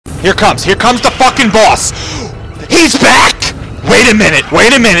Here comes the fucking boss. He's back! Wait a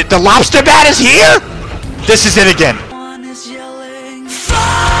minute, the lobster bat is here? This is it again.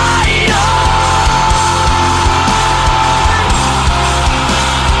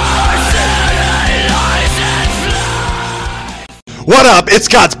 What up? It's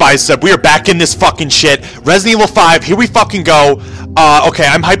God's Bicep. We are back in this fucking shit. Resident Evil 5. Here we fucking go. Okay,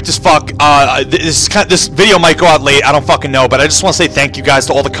 I'm hyped as fuck. This video might go out late. I don't fucking know, but I just want to say thank you guys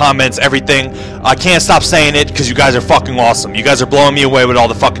to all the comments, everything. I can't stop saying it because you guys are fucking awesome. You guys are blowing me away with all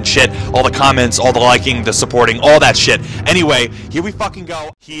the fucking shit, all the comments, all the liking, the supporting, all that shit. Anyway, here we fucking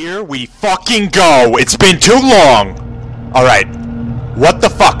go. Here we fucking go. It's been too long. All right. What the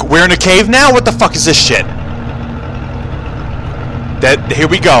fuck? We're in a cave now? What the fuck is this shit? Here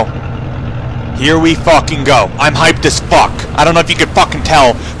we go. Here we fucking go. I'm hyped as fuck. I don't know if you can fucking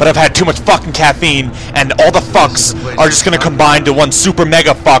tell, but I've had too much fucking caffeine, and all the fucks are just gonna combine to one super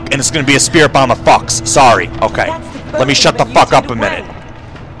mega fuck, and it's gonna be a spirit bomb of fucks. Sorry. Okay. Let me shut the fuck up a minute.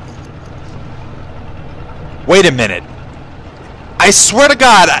 Wait a minute. I swear to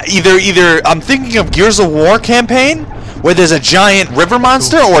God, either I'm thinking of Gears of War campaign, where there's a giant river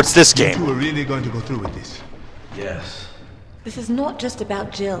monster, or it's this game. You two are really going to go through with this? Yes. This is not just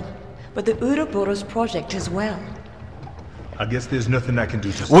about Jill, but the Ouroboros project as well. I guess there's nothing I can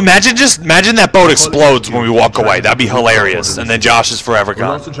do to... Well, imagine that boat explodes when we walk away. That'd be hilarious. And then Josh is forever We'll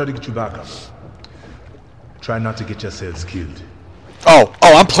gone. also try to get you back up. Try not to get yourselves killed. Oh,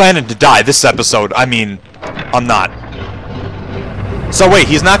 I'm planning to die this episode. I mean, I'm not. So wait,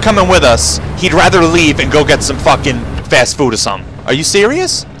 he's not coming with us. He'd rather leave and go get some fucking fast food or something. Are you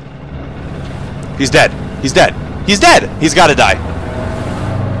serious? He's dead. He's dead. He's dead! He's gotta die.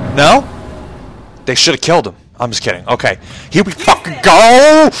 No? They should have killed him. I'm just kidding. Okay. Here we fucking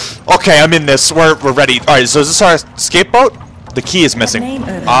go! Okay, I'm in this. We're ready. Alright, so is this our escape boat? The key is missing.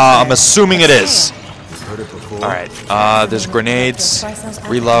 I'm assuming it is. Alright, there's grenades.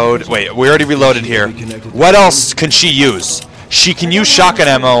 Reload. Wait, we already reloaded here. What else can she use? She can use shotgun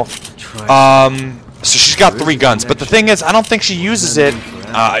ammo. So she's got 3 guns. But the thing is, I don't think she uses it.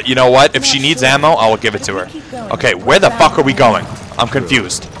 You know what? If she needs ammo, I will give it to her. Okay, where the fuck are we going? I'm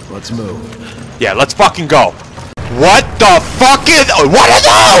confused. Let's move. Yeah, let's fucking go. What the fuck is... What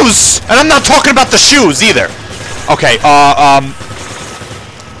are those? And I'm not talking about the shoes either. Okay,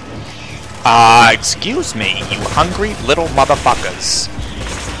 excuse me, you hungry little motherfuckers.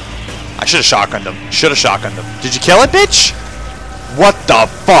 I should have shotgunned them. Did you kill it, bitch? What the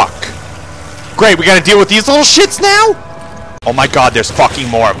fuck? Great, we gotta deal with these little shits now? Oh my god, there's fucking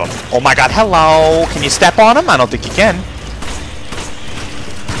more of them. Oh my god, hello. Can you step on them? I don't think you can.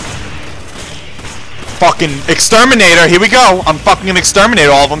 Fucking exterminator, here we go. I'm fucking gonna exterminate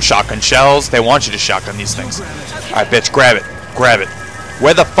all of them. Shotgun shells. They want you to shotgun these things. Alright, bitch, grab it. Grab it.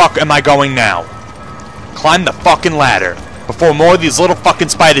 Where the fuck am I going now? Climb the fucking ladder before more of these little fucking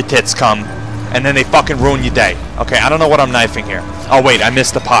spider tits come, and then they fucking ruin your day. Okay, I don't know what I'm knifing here. Oh wait, I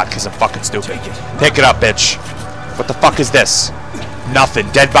missed the pot because I'm fucking stupid. Take it up, bitch. What the fuck is this? Nothing.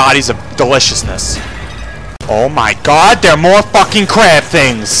 Dead bodies of deliciousness. Oh my god, there are more fucking crab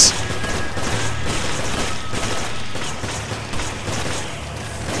things.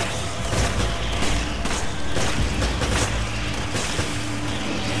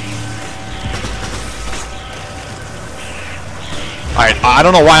 Alright, I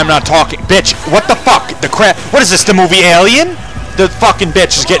don't know why I'm not talking. Bitch, what the fuck? The crab. What is this, the movie Alien? The fucking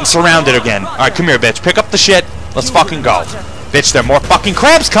bitch is getting surrounded again. Alright, come here, bitch. Pick up the shit. Let's fucking go. Bitch, there are more fucking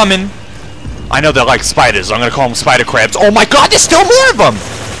crabs coming. I know they're like spiders. I'm gonna call them spider crabs. Oh my god, there's still more of them!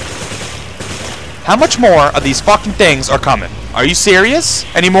 How much more of these fucking things are coming? Are you serious?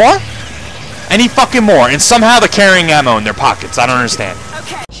 Any more? Any fucking more? And somehow they're carrying ammo in their pockets. I don't understand.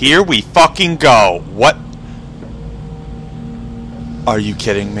 Here we fucking go. What? Are you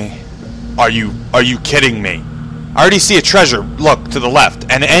kidding me? Are you kidding me? I already see a treasure. Look, to the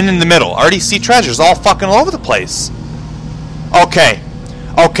left. And in the middle. I already see treasures all fucking all over the place. Okay.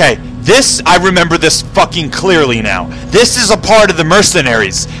 Okay. This, I remember this fucking clearly now. This is a part of the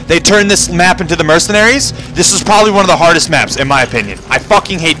mercenaries. They turned this map into the mercenaries. This is probably one of the hardest maps, in my opinion. I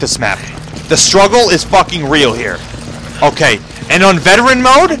fucking hate this map. The struggle is fucking real here. Okay. And on veteran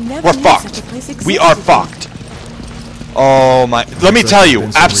mode, we're fucked. We are fucked. Oh my, let me tell you,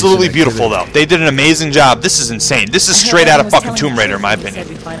 absolutely beautiful though. They did an amazing job. This is insane. This is straight out of fucking Tomb Raider in my opinion.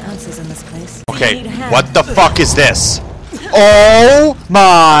 Okay, what the fuck is this? Oh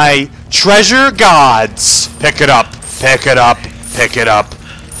my treasure gods. Pick it up, pick it up, pick it up.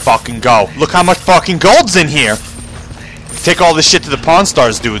 Fucking go. Look how much fucking gold's in here. Take all this shit to the Pawn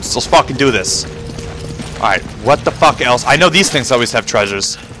Stars, dudes. Let's fucking do this. Alright, what the fuck else? I know these things always have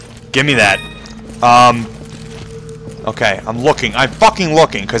treasures. Give me that. Okay, I'm looking. I'm fucking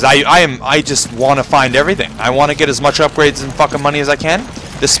looking, because I just want to find everything. I want to get as much upgrades and fucking money as I can.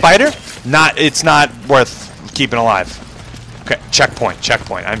 This spider, it's not worth keeping alive. Okay, checkpoint.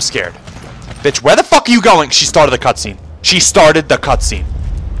 I'm scared. Bitch, where the fuck are you going? She started the cutscene. She started the cutscene.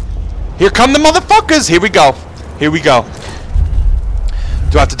 Here come the motherfuckers. Here we go.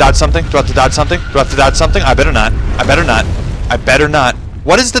 Do I have to dodge something? I better not. I better not.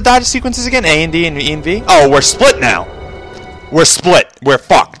 What is the dodge sequences again? A and D and E and V? Oh, we're split now. We're split. We're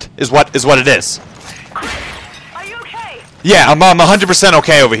fucked. Is what it is. Are you okay? Yeah, I'm 100%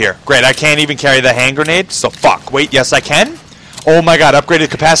 okay over here. Great, I can't even carry the hand grenade, so fuck. Wait, yes I can? Oh my god, upgraded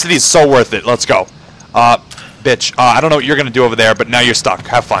capacity is so worth it. Let's go. Bitch, I don't know what you're gonna do over there, but now you're stuck.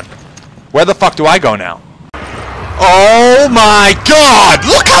 Have fun. Where the fuck do I go now? Oh my god!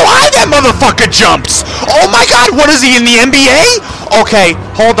 Look how high that motherfucker jumps! Oh my god, what is he, in the NBA? Okay,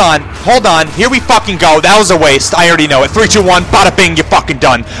 hold on. Here we fucking go. That was a waste. I already know it. 3, 2, 1, bada bing, you're fucking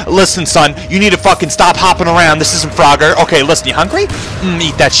done. Listen, son, you need to fucking stop hopping around. This isn't Frogger. Okay, listen, you hungry?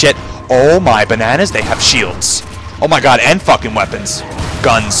 Eat that shit. Oh my bananas, they have shields. Oh my god, and fucking weapons.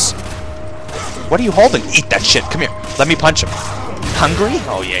 Guns. What are you holding? Eat that shit. Come here. Let me punch him. Hungry?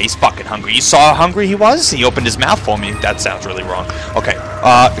 Oh yeah, he's fucking hungry. You saw how hungry he was? He opened his mouth for me. That sounds really wrong. Okay,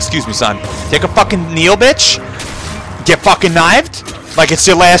 excuse me, son. Take a fucking kneel, bitch. Get fucking knifed? Like it's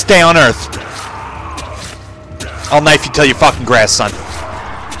your last day on Earth. I'll knife you till you fucking grass, son.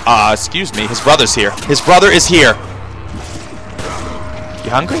 Excuse me, his brother's here. His brother is here. You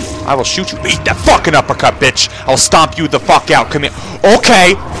hungry? I will shoot you. Eat that fucking uppercut, bitch. I'll stomp you the fuck out. Come here.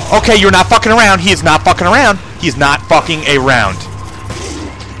 Okay, you're not fucking around. He is not fucking around. He's not fucking around.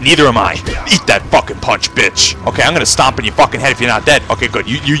 Neither am I. Eat that fucking punch, bitch. Okay, I'm gonna stomp in your fucking head if you're not dead. Okay, good.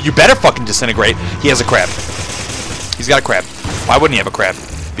 You better fucking disintegrate. He has a crab. He's got a crab. Why wouldn't he have a crab?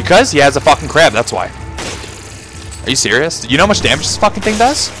 Because he has a fucking crab, that's why. Are you serious? You know how much damage this fucking thing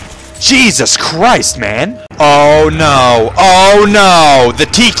does? Jesus Christ, man. Oh no. The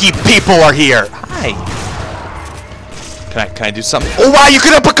Tiki people are here. Hi. Can I do something? Oh wow, you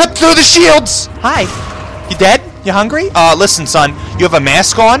can uppercut through the shields. Hi. You dead? You hungry? Listen, son. You have a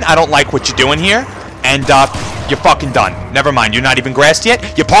mask on. I don't like what you're doing here. And, you're fucking done. Never mind. You're not even grassed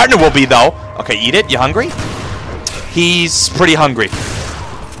yet. Your partner will be, though. Okay, eat it. You hungry? He's pretty hungry.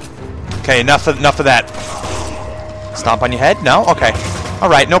 Okay, enough of that. Stomp on your head? No? Okay.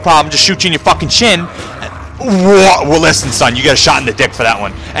 Alright, no problem. Just shoot you in your fucking chin. Whoa. Well, listen, son. You got a shot in the dick for that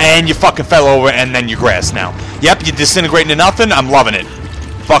one. And you fucking fell over, and then you grass now. Yep, you're disintegrating to nothing. I'm loving it.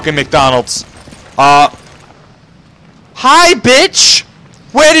 Fucking McDonald's. Hi, bitch!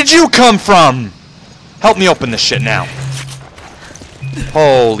 Where did you come from? Help me open this shit now.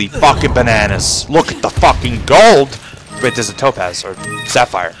 Holy fucking bananas. Look at the fucking gold. Wait, there's a topaz or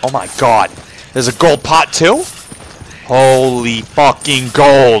sapphire. Oh my god. There's a gold pot too? Holy fucking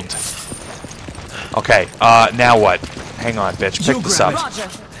gold. Okay, now what? Hang on, bitch. Pick this up.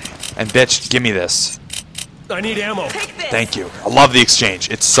 And bitch, give me this. I need ammo. Thank you. I love the exchange.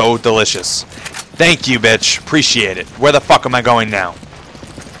 It's so delicious. Thank you, bitch. Appreciate it. Where the fuck am I going now?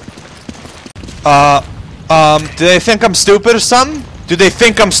 Do they think I'm stupid or something? Do they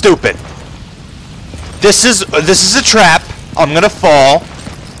think I'm stupid? This is a trap. I'm gonna fall.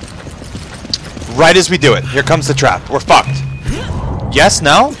 Right as we do it. Here comes the trap. We're fucked. Yes?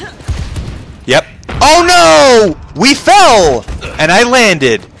 No? Yep. Oh no! We fell! And I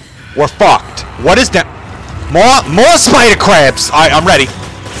landed. We're fucked. What is that? More spider crabs! Alright, I'm ready.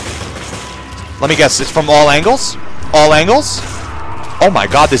 Let me guess, it's from all angles? All angles? Oh my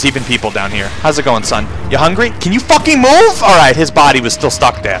god, there's even people down here. How's it going, son? You hungry? Can you fucking move? Alright, his body was still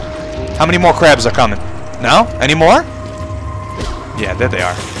stuck there. How many more crabs are coming? No? Any more? Yeah, there they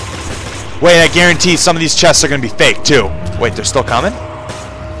are. Wait, I guarantee some of these chests are gonna be fake, too. Wait, they're still coming?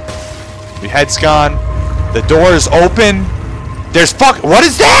 Your head's gone. The door is open. There's what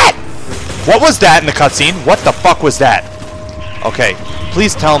is that? What was that in the cutscene? What the fuck was that? Okay,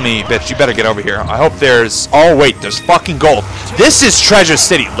 please tell me, bitch, you better get over here. I hope there's... Oh, wait, there's fucking gold. This is Treasure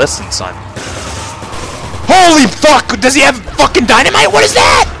City. Listen, son. Holy fuck! Does he have fucking dynamite? What is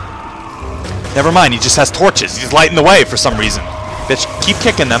that? Never mind, he just has torches. He's lighting the way for some reason. Bitch, keep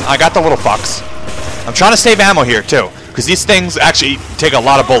kicking them. I got the little fucks. I'm trying to save ammo here, too. Because these things actually take a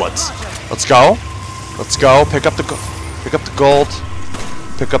lot of bullets. Let's go. Let's go. Pick up the gold. Pick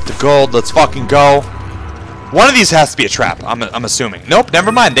up the gold. Let's fucking go. One of these has to be a trap, I'm assuming. Nope,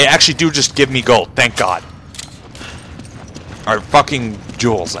 never mind. They actually do just give me gold. Thank God. Or fucking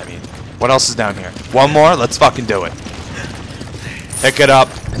jewels, I mean. What else is down here? One more? Let's fucking do it. Pick it up.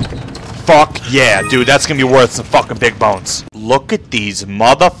 Fuck yeah, dude. That's gonna be worth some fucking big bones. Look at these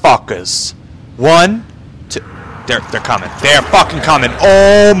motherfuckers. 1, 2. They're coming. They're fucking coming.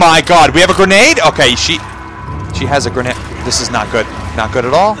 Oh my god. We have a grenade? Okay, she has a grenade. This is not good. Not good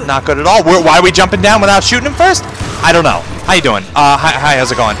at all. Not good at all. Why are we jumping down without shooting him first? I don't know. How you doing? Hi,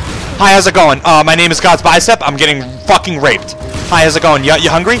 how's it going? Hi, how's it going? My name is God's Bicep. I'm getting fucking raped. Hi, how's it going? You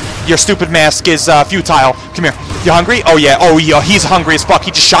hungry? Your stupid mask is futile. Come here. You hungry? Oh yeah, he's hungry as fuck.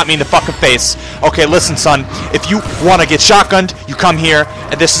 He just shot me in the fucking face. Okay, listen, son. If you want to get shotgunned, you come here,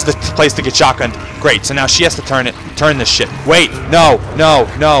 and this is the place to get shotgunned. Great, so now she has to turn this shit. Wait, no.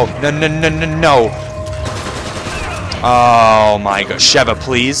 Oh my god. Sheva,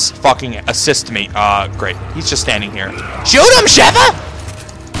 please. Fucking assist me. Great. He's just standing here. Shoot him, Sheva!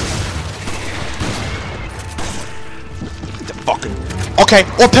 Okay,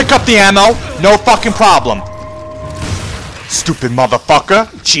 we'll pick up the ammo. No fucking problem. Stupid motherfucker.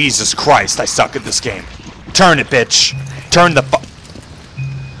 Jesus Christ, I suck at this game. Turn it, bitch. Turn the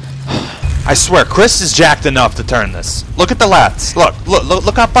I swear, Chris is jacked enough to turn this. Look at the lats.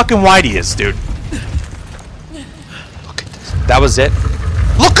 Look how fucking wide he is, dude. Look at this. That was it.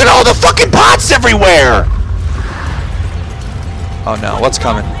 Look at all the fucking pots everywhere! Oh no, what's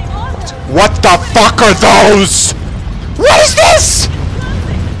coming? What the fuck are those? What is this?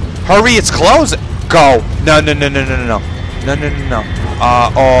 Hurry, it's closing. Go. No.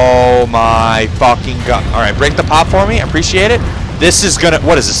 Oh my fucking god. Alright, break the pop for me. Appreciate it. This is gonna,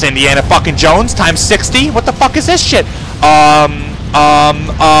 what is this, Indiana fucking Jones times 60? What the fuck is this shit? That's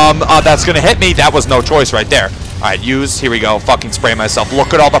gonna hit me. That was no choice right there. Alright, use, here we go. Fucking spray myself.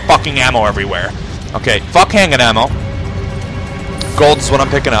 Look at all the fucking ammo everywhere. Okay, fuck hanging ammo. Gold is what I'm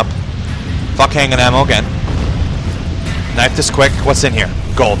picking up. Fuck hanging ammo again. Knife this quick. What's in here?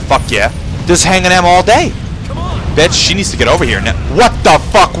 Gold. Fuck yeah. This hanging ammo all day. Come on. Bitch, she needs to get over here now. What the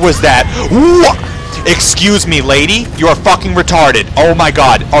fuck was that? What? Excuse me, lady. You are fucking retarded. Oh my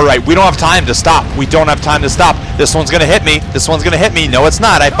god. Alright, we don't have time to stop. We don't have time to stop. This one's gonna hit me. This one's gonna hit me. No, it's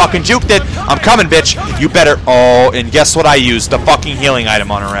not. I fucking juked it. I'm coming, bitch. You better. Oh, and guess what I used? The fucking healing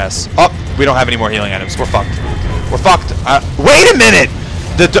item on her ass. Oh, we don't have any more healing items. We're fucked. We're fucked. Wait a minute!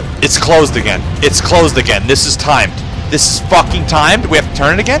 It's closed again. It's closed again. This is timed. This is fucking timed. We have to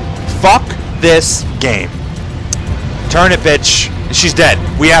turn it again? Fuck this game. Turn it, bitch. She's dead.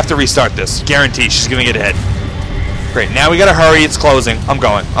 We have to restart this. Guarantee she's gonna get hit. Great. Now we gotta hurry. It's closing. I'm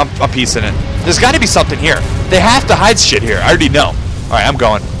going. I'm piecing it. There's gotta be something here. They have to hide shit here. I already know. Alright, I'm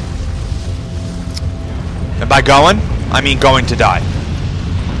going. And by going, I mean going to die.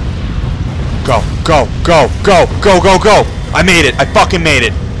 Go. I made it. I fucking made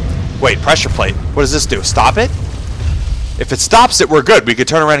it. Wait, pressure plate. What does this do? Stop it? If it stops it, we're good. We could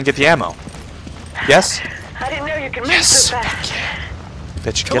turn around and get the ammo. Yes? I didn't know you could move so fast.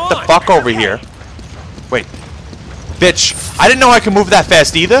 Bitch, get the fuck over here. Wait. Bitch, I didn't know I could move that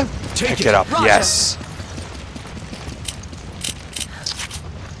fast either. Pick it up. Yes.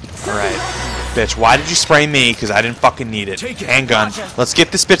 Alright. Bitch, why did you spray me? Because I didn't fucking need it. Handgun. Let's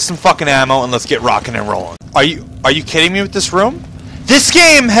get this bitch some fucking ammo and let's get rocking and rolling. Are you kidding me with this room? This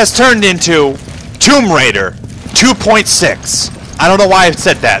game has turned into Tomb Raider 2.6. I don't know why I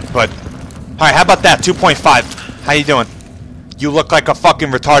said that, but alright, how about that? 2.5. How you doing? You look like a fucking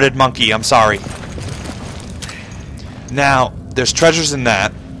retarded monkey. I'm sorry. Now, there's treasures in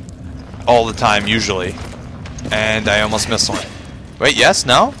that all the time, usually. And I almost missed one. Wait, yes?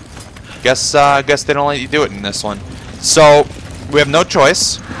 No? Guess they don't let you do it in this one. So, we have no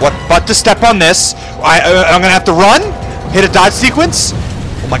choice but to step on this. I'm gonna have to run? Hit a dodge sequence?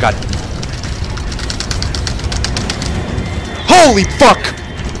 Oh my god. Holy fuck!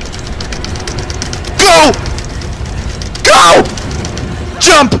 Go! Go!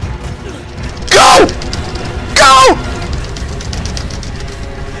 Jump! Go! Go!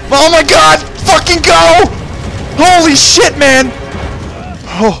 Oh my god! Fucking go! Holy shit, man!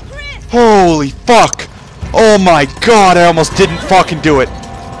 Oh, holy fuck! Oh my god, I almost didn't fucking do it.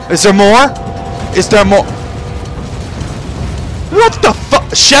 Is there more? Is there more? What the fuck?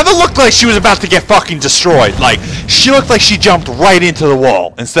 Sheva looked like she was about to get fucking destroyed. Like, she looked like she jumped right into the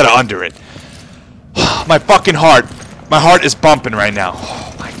wall instead of under it. My fucking heart. My heart is bumping right now.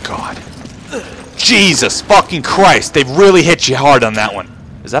 Oh my god. Jesus fucking Christ. They really hit you hard on that one.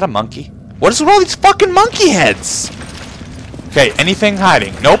 Is that a monkey? What is with all these fucking monkey heads? Okay, anything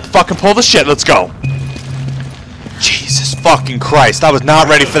hiding? Nope. Fucking pull the shit. Let's go. Jesus fucking Christ. I was not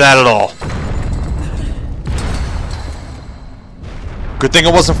ready for that at all. Good thing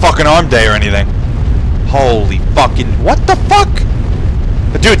it wasn't fucking arm day or anything. Holy fucking... What the fuck?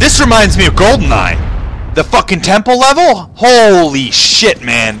 Dude, this reminds me of GoldenEye. The fucking temple level? Holy shit,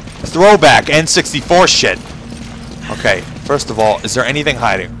 man. throwback N64 shit. Okay, first of all, is there anything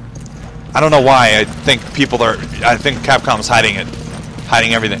hiding? I don't know why. I think Capcom's hiding it.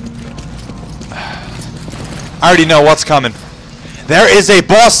 Hiding everything. I already know what's coming. There is a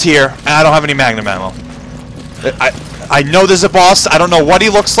boss here, and I don't have any Magnum ammo. I know there's a boss. I don't know what he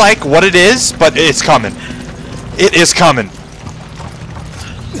looks like, what it is, but it's coming. It is coming.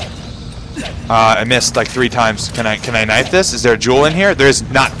 I missed like 3 times. Can I knife this? Is there a jewel in here? There's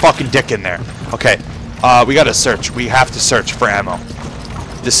not fucking dick in there. Okay. We gotta search. We have to search for ammo.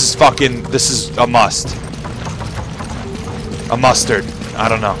 This is a must. A mustard. I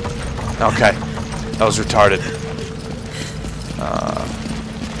don't know. Okay. That was retarded.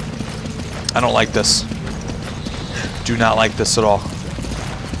 I don't like this. Do not like this at all.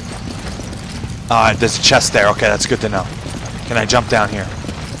 There's a chest there. Okay, that's good to know. Can I jump down here?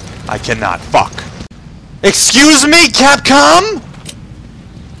 I cannot. Fuck. Excuse me, Capcom?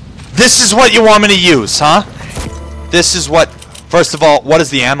 This is what you want me to use, huh? This is what... First of all, what is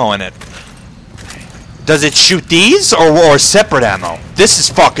the ammo in it? Does it shoot these or separate ammo? This is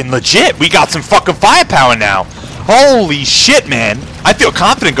fucking legit. We got some fucking firepower now. Holy shit, man. I feel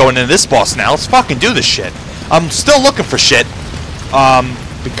confident going into this boss now. Let's fucking do this shit. I'm still looking for shit.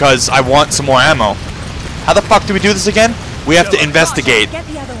 Because I want some more ammo. How the fuck do we do this again? We have to investigate.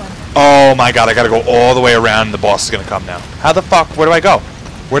 Oh my god, I gotta go all the way around and the boss is gonna come now. How the fuck? Where do I go?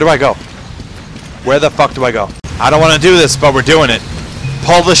 Where do I go? Where the fuck do I go? I don't want to do this, but we're doing it.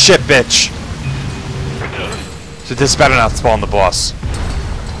 Pull the shit, bitch. So this better not spawn the boss.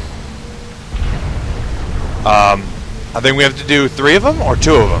 I think we have to do 3 of them or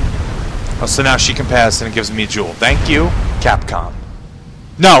 2 of them. Oh, so now she can pass and it gives me a jewel. Thank you, Capcom.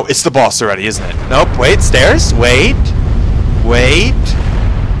 No, it's the boss already, isn't it? Nope, wait, stairs. Wait. Wait.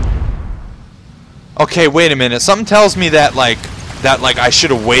 Okay, wait a minute. Something tells me that, like I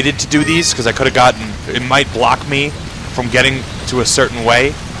should have waited to do these because I could have gotten... It might block me from getting to a certain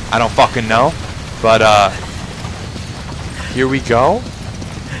way. I don't fucking know. But, here we go.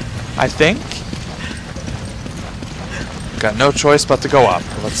 I think. Got no choice but to go up.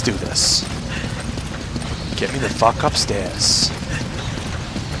 Let's do this. Get me the fuck upstairs.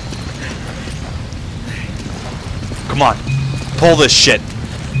 Come on. Pull this shit.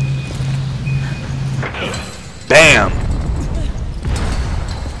 Bam!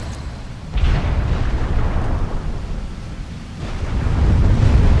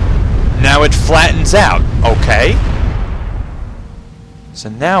 Now it flattens out. Okay. So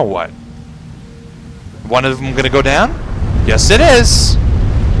now what? One of them gonna go down? Yes, it is.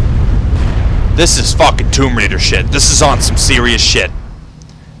 This is fucking Tomb Raider shit. This is on some serious shit.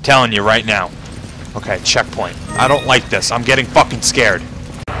 Telling you right now. Okay, checkpoint. I don't like this. I'm getting fucking scared.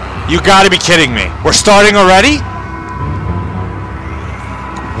 You gotta be kidding me. We're starting already?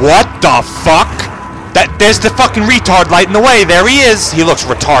 What the fuck? There's the fucking retard lighting the way. There he is. He looks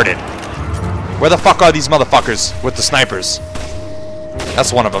retarded. Where the fuck are these motherfuckers with the snipers?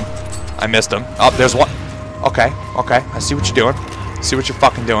 That's one of them. I missed him. Oh, there's one. Okay, okay. I see what you're doing. See what you're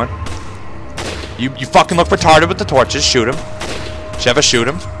fucking doing. You fucking look retarded with the torches. Shoot him. Sheva, shoot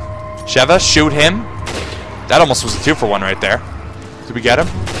him. Sheva, shoot him. That almost was a 2-for-1 right there. Did we get him?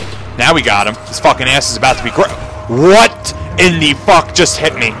 Now we got him. His fucking ass is about to be What in the fuck just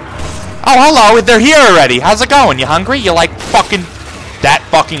hit me? Oh, hello. They're here already. How's it going? You hungry? You like fucking... That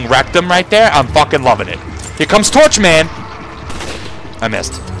fucking rectum right there? I'm fucking loving it. Here comes Torchman. I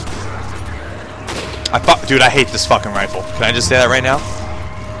missed. Dude, I hate this fucking rifle. Can I just say that right now?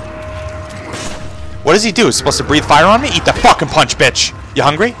 What does he do? Is he supposed to breathe fire on me? Eat the fucking punch, bitch. You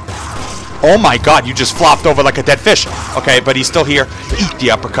hungry? Oh my god, you just flopped over like a dead fish. Okay, but he's still here. Eat the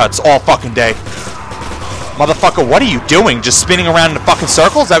uppercuts all fucking day. Motherfucker, what are you doing? Just spinning around in fucking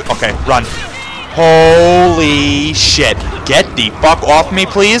circles? Okay, run. Holy shit. Get the fuck off me,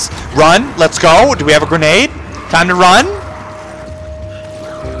 please. Run. Let's go. Do we have a grenade? Time to run.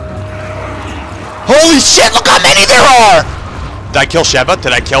 Holy shit, look how many there are! Did I kill Sheva?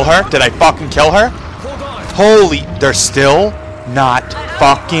 Did I kill her? Did I fucking kill her? Holy... They're still not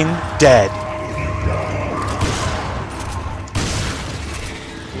fucking dead.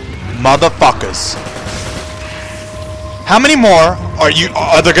 Motherfuckers. How many more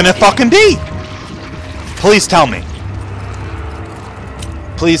are there gonna fucking be? Please tell me.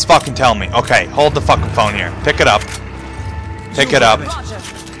 Please fucking tell me. Okay, hold the fucking phone here. Pick it up. Pick it up.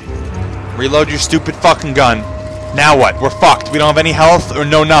 Reload your stupid fucking gun. Now what? We're fucked. We don't have any health or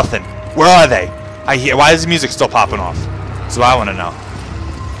no nothing. Where are they? Why is the music still popping off? That's what I want to know.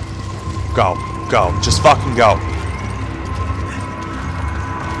 Go. Go. Just fucking go.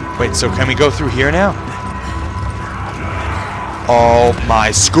 Wait, so can we go through here now? Oh my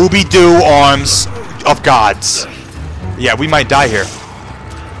Scooby-Doo arms of gods. Yeah, we might die here.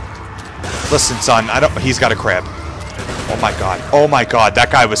 Listen, son, he's got a crab. Oh my god. Oh my god,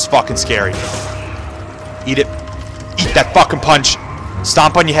 that guy was fucking scary. Eat it. Eat that fucking punch.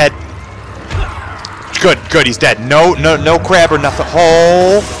 Stomp on your head. Good, he's dead. No crab or nothing.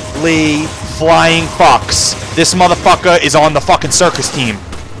 Holy flying fucks. This motherfucker is on the fucking circus team.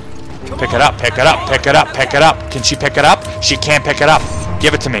 Pick it up, pick it up, pick it up, pick it up. Can she pick it up? She can't pick it up.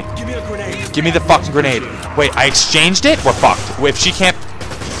 Give it to me. Give me a grenade. Give me the fucking grenade. Wait, I exchanged it? We're fucked. If she can't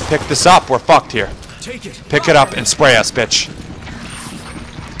pick this up, we're fucked here. Take it. Pick it up and spray us, bitch.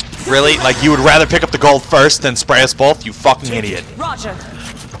 Really? Like, you would rather pick up the gold first than spray us both? You fucking idiot. Roger.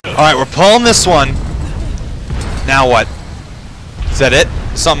 Alright, we're pulling this one. Now what? Is that it?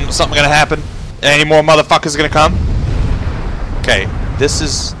 Something gonna happen? Any more motherfuckers gonna come? Okay, this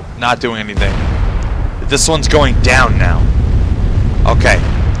is not doing anything. This one's going down now. Okay,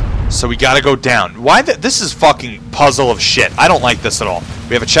 so we gotta go down. Why this is fucking puzzle of shit. I don't like this at all.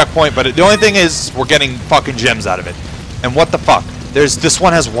 We have a checkpoint, but the only thing is we're getting fucking gems out of it. And what the fuck? This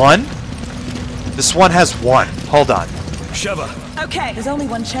one has one? This one has one. Hold on. Sheva. Okay. There's only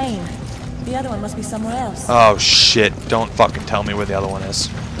one chain. The other one must be somewhere else. Oh shit, don't fucking tell me where the other one is.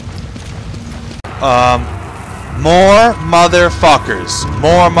 More motherfuckers.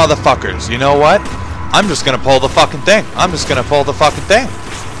 More motherfuckers. You know what? I'm just gonna pull the fucking thing. I'm just gonna pull the fucking thing.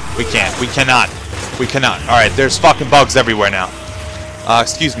 We can't. We cannot. We cannot. Alright, there's fucking bugs everywhere now.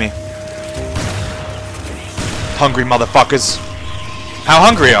 Excuse me. Hungry motherfuckers. How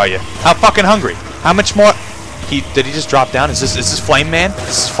hungry are you? How fucking hungry? How much more? Did he just drop down? Is this Flame Man?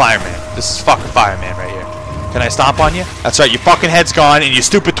 This is Fireman. This is fucking Fireman right here. Can I stomp on you? That's right, your fucking head's gone and your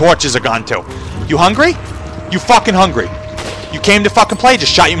stupid torches are gone too. You hungry? You fucking hungry. You came to fucking play,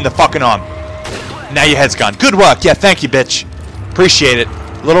 just shot you in the fucking arm. Now your head's gone. Good work. Yeah, thank you, bitch. Appreciate it.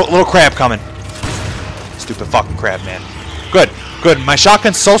 Little crab coming. Stupid fucking crab, man. Good. My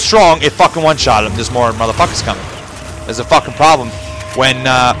shotgun's so strong, it fucking one-shot him. There's more motherfuckers coming. There's a fucking problem when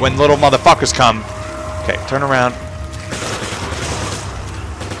little motherfuckers come. Okay, turn around.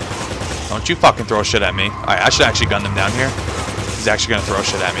 Don't you fucking throw shit at me. Alright, I should actually gun them down here. He's actually gonna throw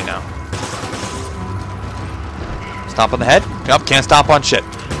shit at me now. Stomp on the head? Nope, can't stomp on shit.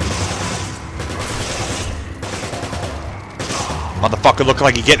 Motherfucker looking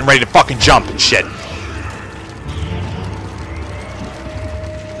like he's getting ready to fucking jump and shit.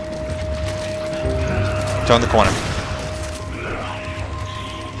 Turn the corner.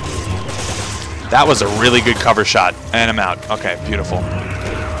 That was a really good cover shot. And I'm out. Okay, beautiful.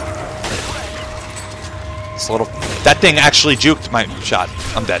 That thing actually juked my shot.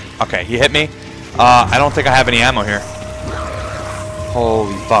 I'm dead. Okay, he hit me. I don't think I have any ammo here.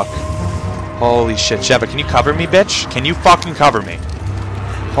 Holy fuck. Holy shit. Sheva, can you cover me, bitch? Can you fucking cover me?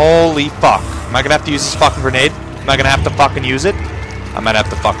 Holy fuck. Am I gonna have to use this fucking grenade? Am I gonna have to fucking use it? I might have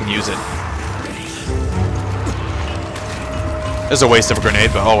to fucking use it. It's a waste of a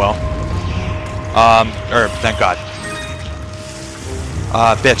grenade, but oh well. Thank God.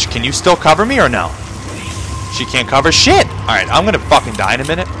 Bitch, can you still cover me or no? She can't cover shit! Alright, I'm gonna fucking die in a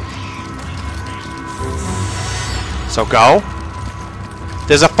minute. So go.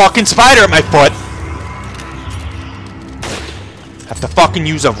 There's a fucking spider at my foot! Have to fucking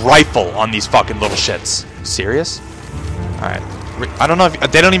use a rifle on these fucking little shits. Serious? Alright. I don't know if...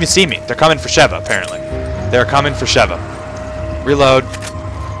 They don't even see me. They're coming for Sheva, apparently. They're coming for Sheva. Reload.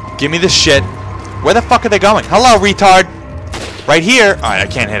 Give me this shit. Where the fuck are they going? Hello, retard! Right here! Alright, I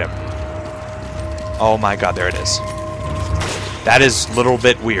can't hit him. Oh my god, there it is. That is a little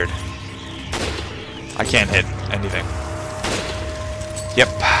bit weird. I can't hit anything. Yep.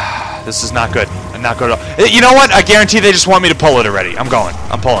 This is not good. Not good at all. You know what? I guarantee they just want me to pull it already. I'm going.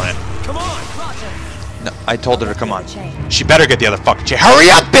 I'm pulling it. Come on. No, I told her to come on. She better get the other fucking chain. Hurry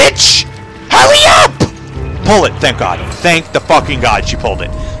up, bitch! Hurry up! Pull it. Thank God. Thank the fucking God she pulled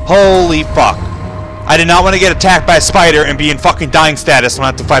it. Holy fuck. I did not want to get attacked by a spider and be in fucking dying status when I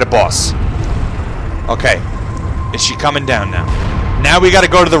have to fight a boss. Okay. Is she coming down now? Now we gotta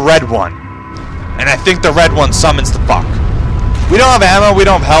go to the red one. And I think the red one summons the fuck. We don't have ammo, we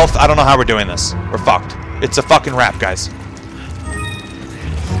don't have health. I don't know how we're doing this. We're fucked. It's a fucking wrap, guys.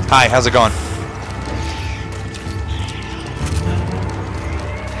 Hi, how's it going?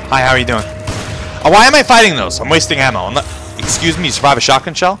 Hi, how are you doing? Oh, why am I fighting those? I'm wasting ammo. Excuse me, you survive a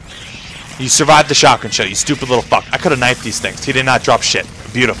shotgun shell? You survived the shotgun shell, you stupid little fuck. I could have knifed these things. He did not drop shit.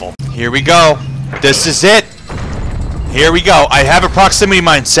 Beautiful. Here we go. This is it. Here we go. I have a proximity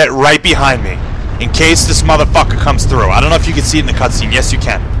mine set right behind me. In case this motherfucker comes through. I don't know if you can see it in the cutscene. Yes, you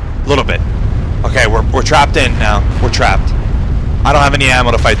can. A little bit. Okay, we're trapped in now. We're trapped. I don't have any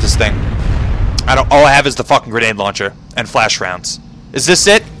ammo to fight this thing. All I have is the fucking grenade launcher and flash rounds. Is this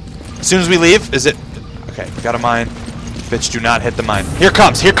it? As soon as we leave, is it? Okay, got a mine. Bitch, do not hit the mine. Here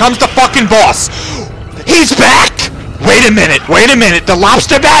comes the fucking boss. He's back! Wait a minute, the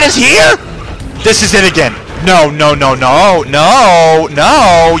lobster bat is here? This is it again. No,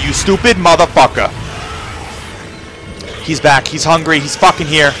 you stupid motherfucker. He's back, he's hungry, he's fucking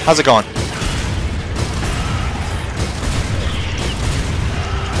here. How's it going?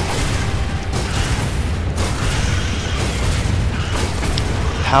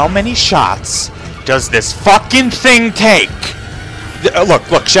 How many shots does this fucking thing take?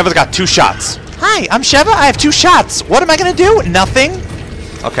 Look, Sheva's got 2 shots. Hi, I'm Sheva. I have 2 shots. What am I gonna do? Nothing?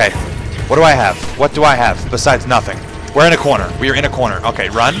 Okay. What do I have? What do I have besides nothing? We're in a corner. We are in a corner. Okay,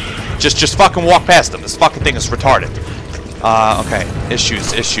 run. Just fucking walk past them. This fucking thing is retarded. Okay.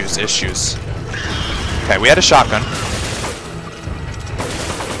 Issues. Okay, we had a shotgun.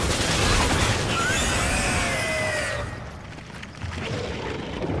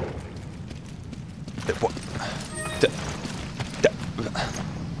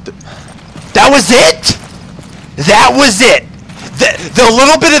 That was it? That was it? The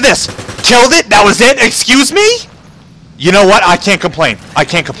little bit of this killed it? That was it? Excuse me? You know what? I can't complain.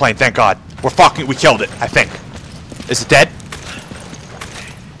 Thank God. We killed it, I think. Is it dead?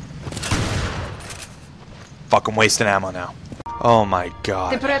 Fucking wasting ammo now. Oh my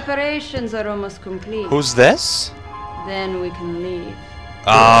God. The preparations are almost complete. Who's this? Then we can leave.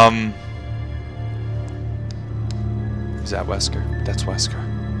 Is that Wesker? That's Wesker.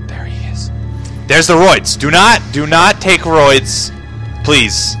 There he is. There's the roids. Do not take roids,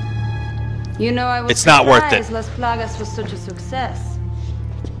 please. You know, I was it's not worth it. Las Plagas was such a success.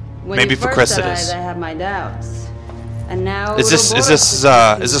 When maybe for Chris it is. I have my doubts. And now is this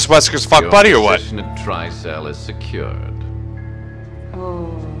Wesker's fuck buddy or what? Your position at Tricell is secured.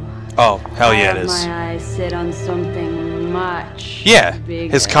 Oh, hell yeah, it is. My eyes set on something much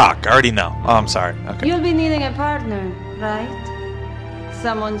bigger. His cock. I already know. Oh, I'm sorry. Okay. You'll be needing a partner, right?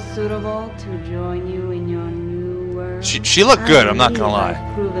 Someone suitable to join you in your new world. She looked good, I'm not gonna lie.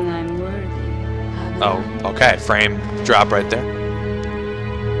 I've proven I'm worthy. Oh, okay. Frame drop right there.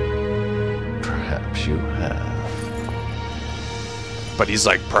 Perhaps you have. But he's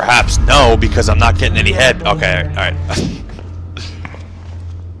like, perhaps no, because I'm not getting any head. Okay, alright.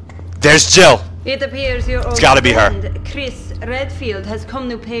 There's Jill. It appears your old gotta be her. friend, Chris Redfield, has come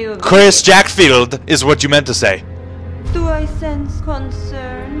to pay you a Chris Jackfield is what you meant to say. Do I sense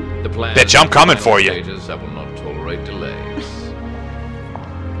concern? The plan Bitch, I'm coming for you. I will not tolerate delays.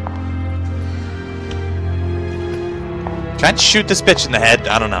 Can I just shoot this bitch in the head?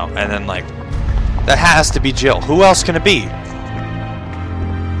 I don't know. And then, like, that has to be Jill. Who else can it be?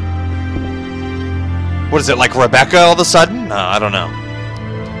 What is it, like Rebecca all of a sudden? No, I don't know.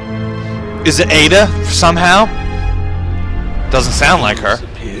 Is it Ada somehow? Doesn't sound like her.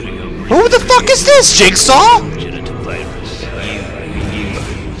 Who the fuck is this? Jigsaw?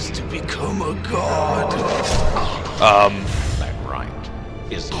 That right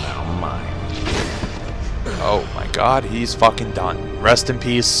is now mine. Oh my God, he's fucking done. Rest in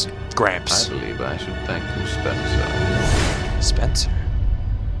peace, Gramps. I believe I should thank you, Spencer. Spencer.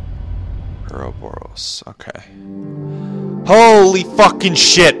 Ouroboros. Okay. Holy fucking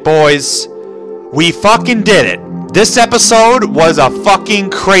shit, boys. We fucking did it. This episode was a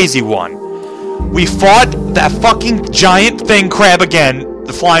fucking crazy one. We fought that fucking giant thing crab again.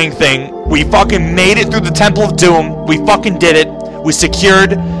 The flying thing. We fucking made it through the Temple of Doom. We fucking did it. We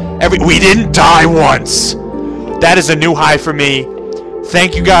secured we didn't die once. That is a new high for me.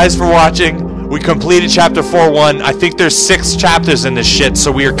 Thank you guys for watching. We completed chapter 4-1. I think there's 6 chapters in this shit,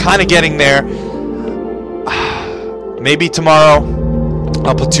 so we are kind of getting there. Maybe tomorrow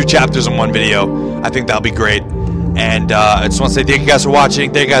I'll put 2 chapters in one video. I think that'll be great. And I just want to say thank you guys for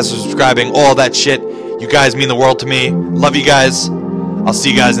watching. Thank you guys for subscribing. All that shit. You guys mean the world to me. Love you guys. I'll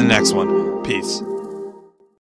see you guys in the next one. Peace.